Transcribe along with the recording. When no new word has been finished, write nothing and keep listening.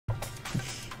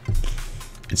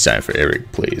It's time for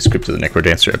Eric Plays Crypt of the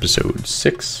NecroDancer episode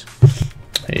 6.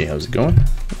 Hey, how's it going?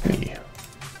 Let me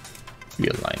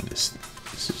realign this.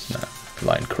 This is not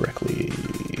aligned correctly.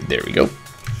 There we go.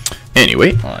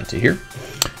 Anyway, on to here.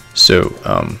 So,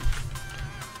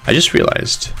 I just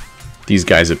realized these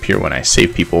guys appear when I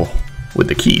save people with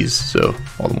the keys. So,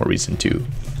 all the more reason to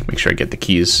make sure I get the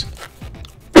keys.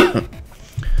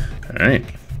 Alright.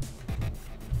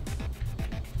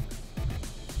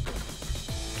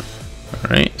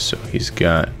 Alright, so he's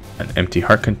got an empty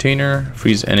heart container,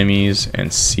 freeze enemies,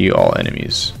 and see all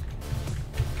enemies.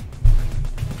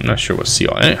 I'm not sure what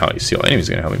how see all enemies is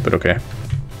gonna help me, but okay.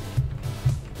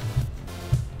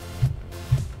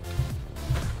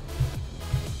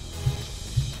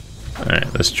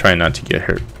 Alright, let's try not to get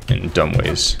hurt in dumb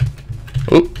ways.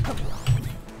 Oh!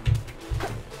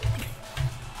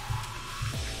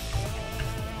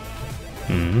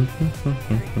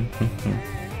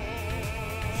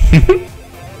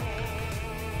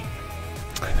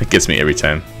 It gets me every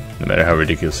time, no matter how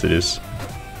ridiculous it is.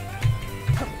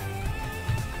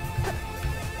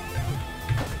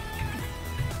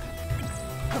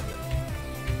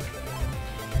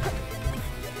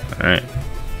 Alright.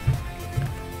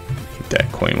 Keep that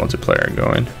coin multiplier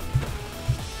going.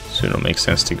 So it'll make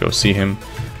sense to go see him.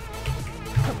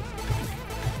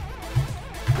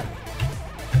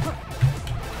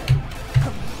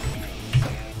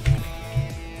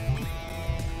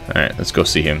 Alright, let's go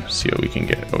see him, see what we can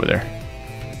get over there.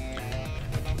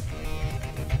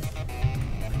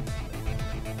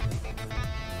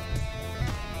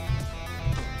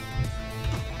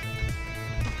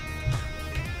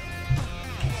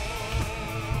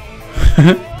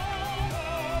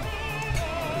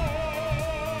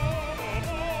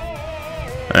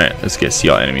 Alright, let's get see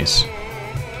all enemies.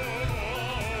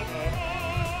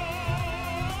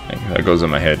 That goes in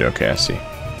my head, okay, I see.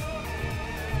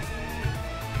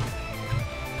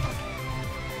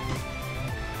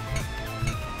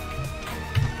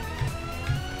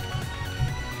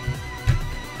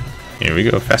 Here we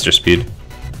go, faster speed.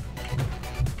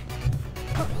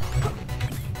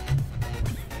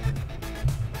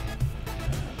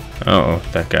 Uh oh,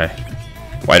 that guy.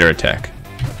 Wider attack.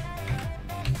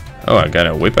 Oh, I got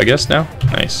a whip, I guess, now?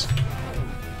 Nice.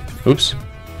 Oops.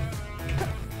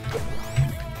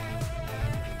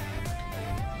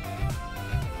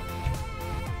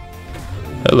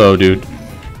 Hello, dude.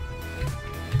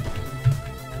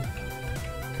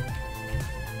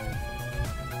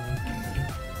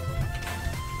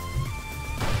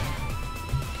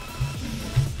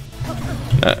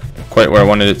 Not quite where I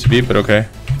wanted it to be, but okay.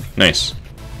 Nice.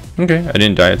 Okay, I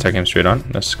didn't die, attack him straight on.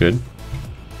 That's good.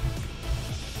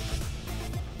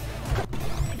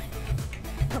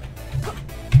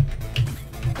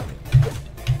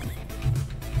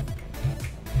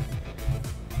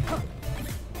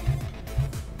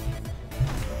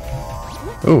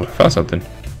 Oh, I found something.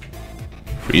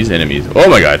 Freeze enemies. Oh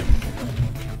my god.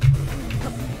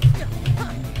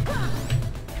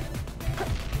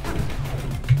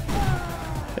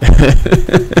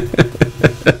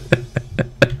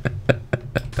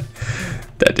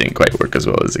 That didn't quite work as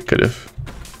well as it could have.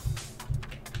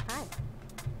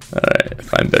 Alright,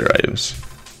 find better items.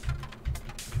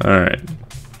 Alright.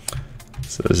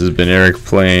 So this has been Eric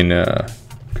playing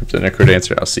Crypt of the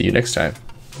NecroDancer. I'll see you next time.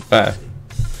 Bye.